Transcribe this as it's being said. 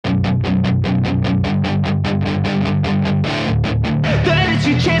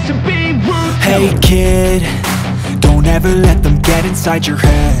Hey kid, don't ever let them get inside your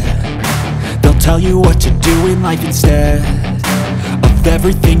head. They'll tell you what to do in life instead of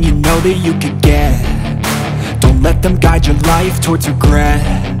everything you know that you could get. Don't let them guide your life towards regret.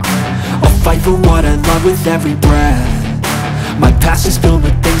 I'll fight for what I love with every breath. My past is filled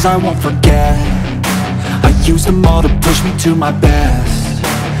with things I won't forget. I use them all to push me to my best.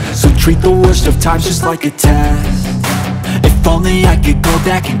 So treat the worst of times just like a test. If only I could go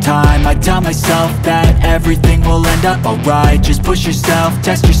back in time, I'd tell myself that everything will end up alright. Just push yourself,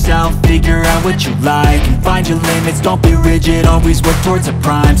 test yourself, figure out what you like, and find your limits, don't be rigid, always work towards a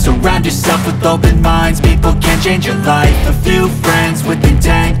prime. Surround yourself with open minds, people can change your life. A few friends with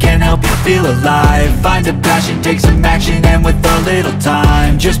intent can help you feel alive. Find a passion, take some action, and with a little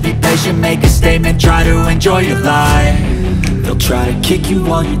time, just be patient, make a statement, try to enjoy your life. They'll try to kick you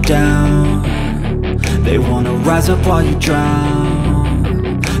while you're down. They wanna rise up while you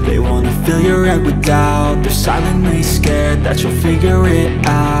drown. They wanna fill your head with doubt. They're silently scared that you'll figure it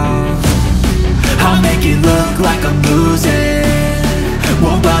out. I'll make it look like I'm losing,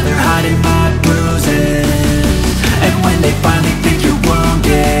 won't bother hiding my bruises. And when they finally think you're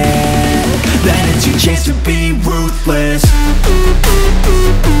wounded, then it's your chance to be ruthless.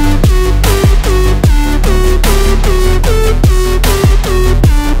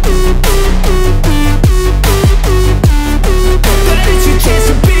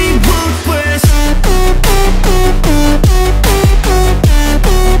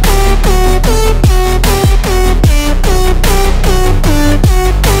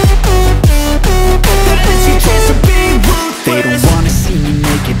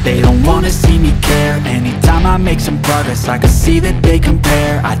 I make some progress, I can see that they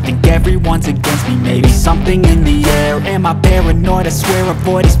compare. I think everyone's against me, maybe something in the air. Am I paranoid? I swear a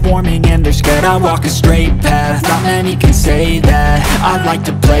void is forming and they're scared. I walk a straight path, not many can say that. I like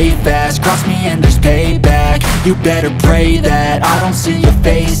to play fast, cross me and there's payback. You better pray that I don't see your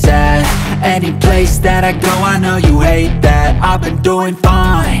face at any place that I go. I know you hate that. I've been doing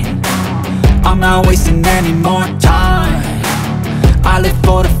fine, I'm not wasting any more time. I live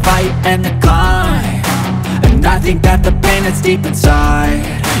for the fight and the climb, and I think that the pain that's deep inside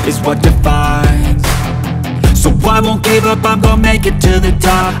is what defines. So I won't give up, I'm gonna make it to the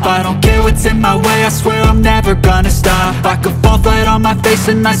top. I don't care what's in my way, I swear I'm never gonna stop. I could fall flat on my face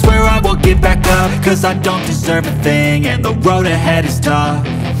and I swear I will get back up, cause I don't deserve a thing and the road ahead is tough.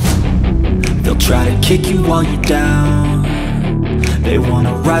 They'll try to kick you while you're down. They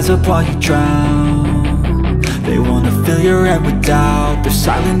wanna rise up while you drown. They wanna fill your head with doubt. They're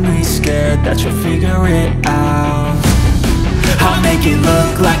silently scared that you'll figure it out. I'll make it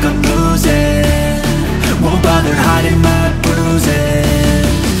look like I'm losing, won't bother hiding my bruises.